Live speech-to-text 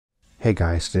Hey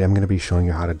guys, today I'm going to be showing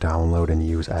you how to download and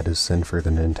use EdiZon for the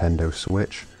Nintendo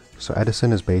Switch. So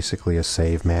EdiZon is basically a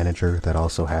save manager that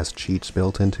also has cheats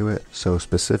built into it. So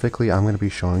specifically, I'm going to be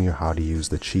showing you how to use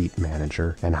the cheat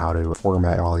manager and how to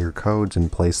format all your codes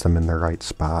and place them in the right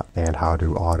spot and how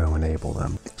to auto enable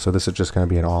them. So this is just going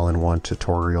to be an all-in-one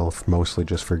tutorial, mostly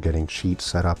just for getting cheats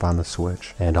set up on the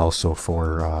Switch and also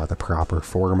for the proper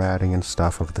formatting and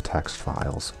stuff of the text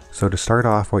files. So to start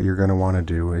off, what you're going to want to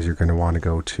do is you're going to want to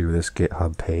go to this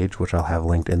GitHub page, which I'll have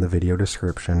linked in the video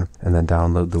description, and then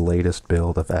download the latest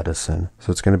build of EdiZon.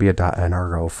 So it's going to be a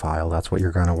 .nro file. That's what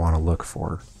you're going to want to look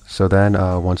for. So then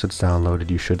once it's downloaded,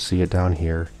 you should see it down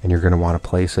here, and you're going to want to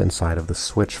place it inside of the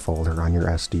Switch folder on your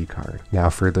SD card. Now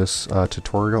for this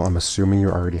tutorial, I'm assuming you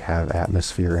already have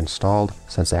Atmosphere installed,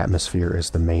 since Atmosphere is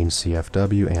the main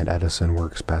CFW and EdiZon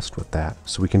works best with that.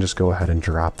 So we can just go ahead and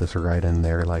drop this right in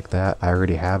there like that. I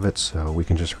already have it, so we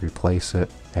can just replace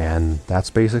it. And that's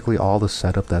basically all the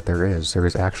setup that there is. There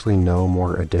is actually no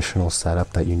more additional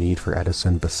setup that you need for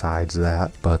EdiZon besides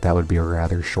that, but that would be a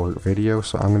rather short video,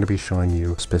 so I'm going to be showing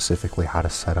you specifically how to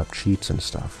set up cheats and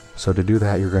stuff. So to do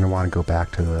that, you're going to want to go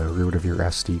back to the root of your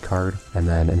SD card, and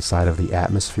then inside of the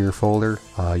Atmosphere folder,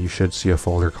 you should see a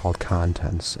folder called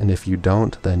Contents. And if you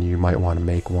don't, then you might want to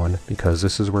make one, because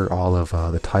this is where all of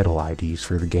the title IDs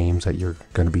for the games that you're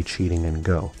going to be cheating in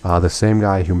go. The same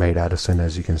guy who made EdiZon,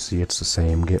 as you can see, it's the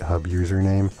same GitHub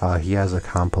username. He has a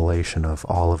compilation of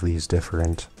all of these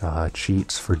different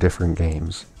cheats for different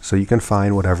games. So you can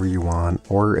find whatever you want,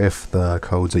 or if the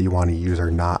codes that you want to use are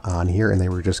not on here and they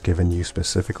were just given you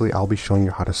specifically, I'll be showing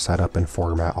you how to set up and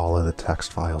format all of the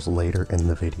text files later in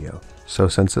the video. So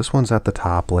since this one's at the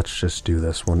top, let's just do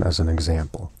this one as an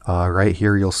example. Right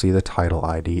here you'll see the title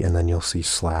ID, and then you'll see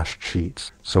 /cheats.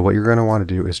 So what you're going to want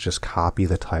to do is just copy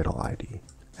the title ID.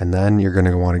 And then you're going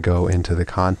to want to go into the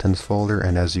contents folder,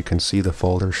 and as you can see, the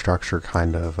folder structure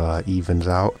kind of evens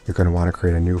out. You're going to want to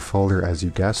create a new folder, as you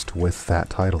guessed, with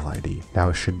that title ID. Now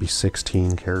it should be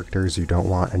 16 characters. You don't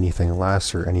want anything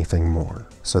less or anything more.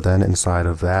 So then inside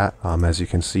of that, as you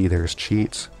can see, there's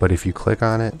cheats, but if you click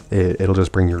on it, it'll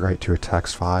just bring you right to a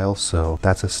text file. So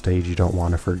that's a stage you don't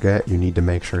want to forget. You need to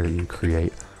make sure that you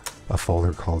create a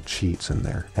folder called cheats in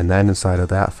there, and then inside of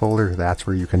that folder, that's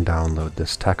where you can download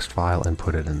this text file and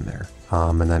put it in there.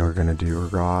 And then we're going to do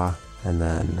raw, and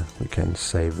then we can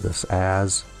save this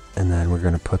as, and then we're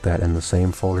going to put that in the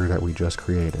same folder that we just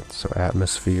created. So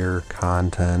Atmosphere,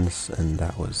 Contents, and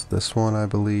that was this one, I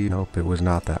believe. Nope, it was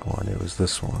not that one, it was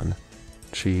this one.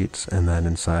 Cheats, and then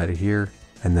inside of here,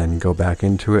 and then go back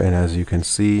into it, and as you can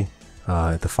see,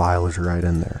 the file is right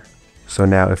in there. So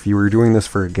now if you were doing this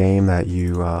for a game that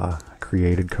you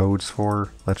created codes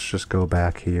for, let's just go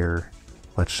back here.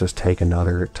 Let's just take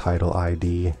another title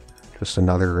ID, just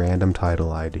another random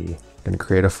title ID. Gonna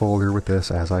create a folder with this,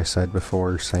 as I said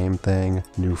before, same thing.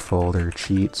 New folder,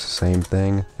 cheats, same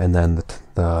thing. And then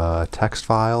the text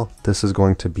file, this is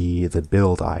going to be the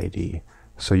build ID.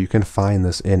 So you can find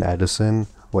this in EdiZon.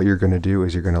 What you're going to do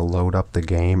is you're going to load up the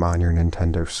game on your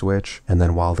Nintendo Switch, and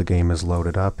then while the game is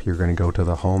loaded up, you're going to go to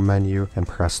the home menu and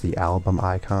press the album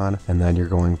icon, and then you're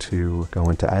going to go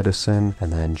into EdiZon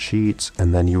and then cheats,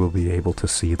 and then you will be able to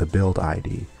see the build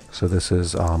ID. So this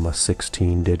is a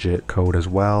 16-digit code as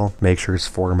well. Make sure it's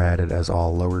formatted as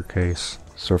all lowercase.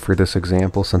 So for this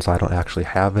example, since I don't actually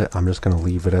have it, I'm just going to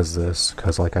leave it as this,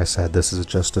 because like I said, this is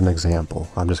just an example.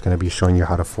 I'm just going to be showing you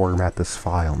how to format this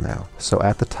file now. So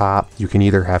at the top, you can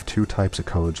either have two types of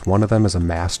codes. One of them is a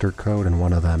master code, and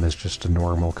one of them is just a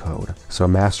normal code. So a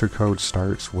master code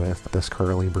starts with this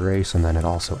curly brace, and then it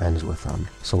also ends with them.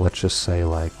 So let's just say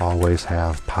like always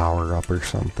have power up or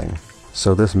something.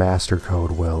 So this master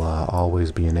code will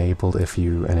always be enabled if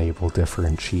you enable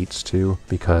different cheats too,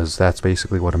 because that's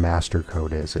basically what a master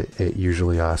code is. It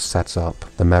usually sets up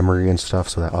the memory and stuff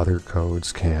so that other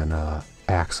codes can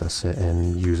access it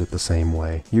and use it the same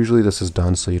way. Usually this is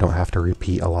done so you don't have to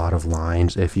repeat a lot of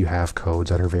lines if you have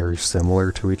codes that are very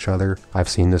similar to each other. I've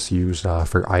seen this used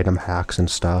for item hacks and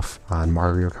stuff on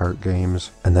Mario Kart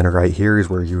games. And then right here is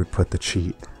where you would put the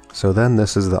cheat. So then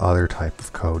this is the other type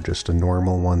of code, just a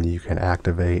normal one that you can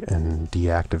activate and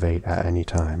deactivate at any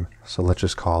time. So let's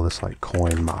just call this like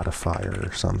coin modifier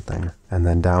or something. And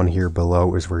then down here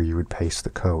below is where you would paste the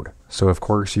code. So of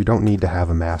course you don't need to have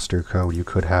a master code, you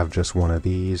could have just one of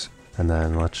these. And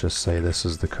then let's just say this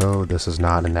is the code. This is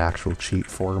not an actual cheat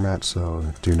format, so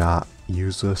do not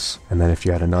use this. And then if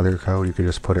you had another code, you could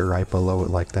just put it right below it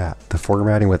like that. The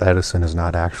formatting with EdiZon is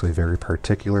not actually very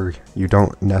particular. You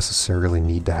don't necessarily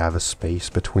need to have a space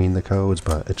between the codes,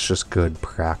 but it's just good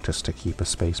practice to keep a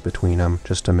space between them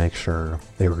just to make sure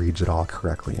it reads it all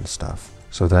correctly and stuff.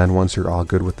 So then once you're all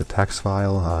good with the text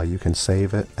file, you can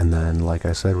save it, and then like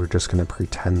I said, we're just going to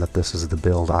pretend that this is the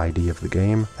build ID of the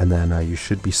game, and then you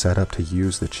should be set up to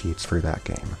use the cheats for that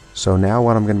game. So now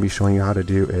what I'm going to be showing you how to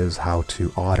do is how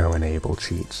to auto-enable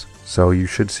cheats. So you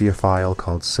should see a file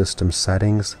called System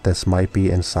Settings. This might be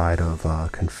inside of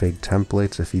Config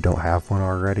Templates if you don't have one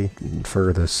already.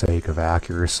 For the sake of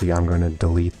accuracy, I'm going to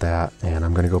delete that, and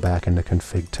I'm going to go back into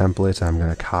Config Templates, and I'm going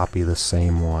to copy the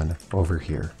same one over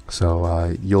here.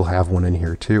 So you'll have one in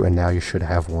here too, and now you should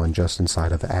have one just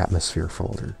inside of the Atmosphere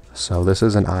folder. So this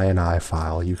is an INI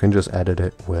file. You can just edit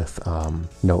it with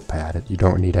Notepad. You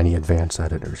don't need any advanced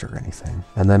editors or anything.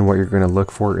 And then what you're going to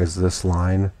look for is this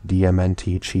line,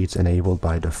 DMNT cheats enabled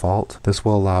by default. This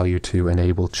will allow you to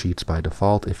enable cheats by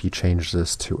default if you change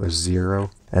this to a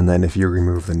 0. And then if you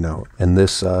remove the note. And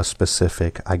this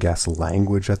specific, I guess,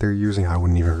 language that they're using, I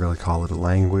wouldn't even really call it a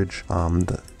language.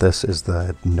 This is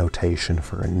the notation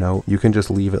for a note. You can just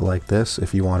leave it like this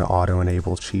if you want to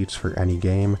auto-enable cheats for any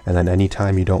game. And then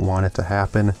anytime you don't want it to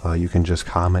happen, you can just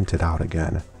comment it out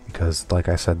again. Because, like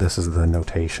I said, this is the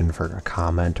notation for a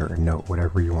comment or a note,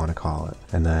 whatever you want to call it.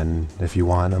 And then if you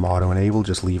want them auto-enabled,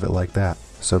 just leave it like that.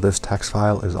 So this text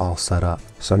file is all set up.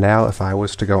 So now if I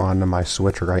was to go onto my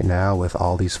Switch right now with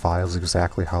all these files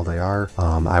exactly how they are,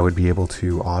 I would be able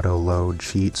to auto-load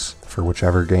cheats for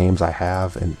whichever games I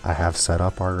have and I have set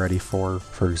up already for.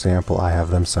 For example, I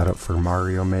have them set up for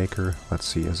Mario Maker. Let's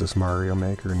see, is this Mario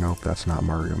Maker? Nope, that's not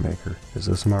Mario Maker. Is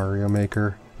this Mario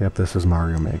Maker? Yep, this is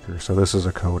Mario Maker. So this is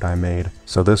a code I made.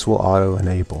 So this will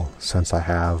auto-enable since I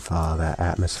have that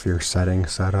atmosphere setting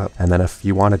set up. And then if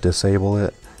you want to disable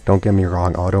it, don't get me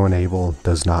wrong, auto-enable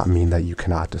does not mean that you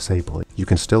cannot disable it. You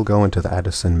can still go into the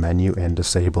EdiZon menu and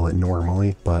disable it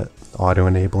normally, but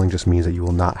auto-enabling just means that you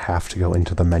will not have to go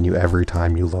into the menu every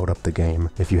time you load up the game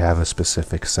if you have a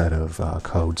specific set of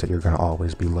codes that you're going to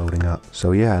always be loading up.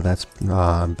 So yeah, that's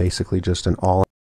basically just an all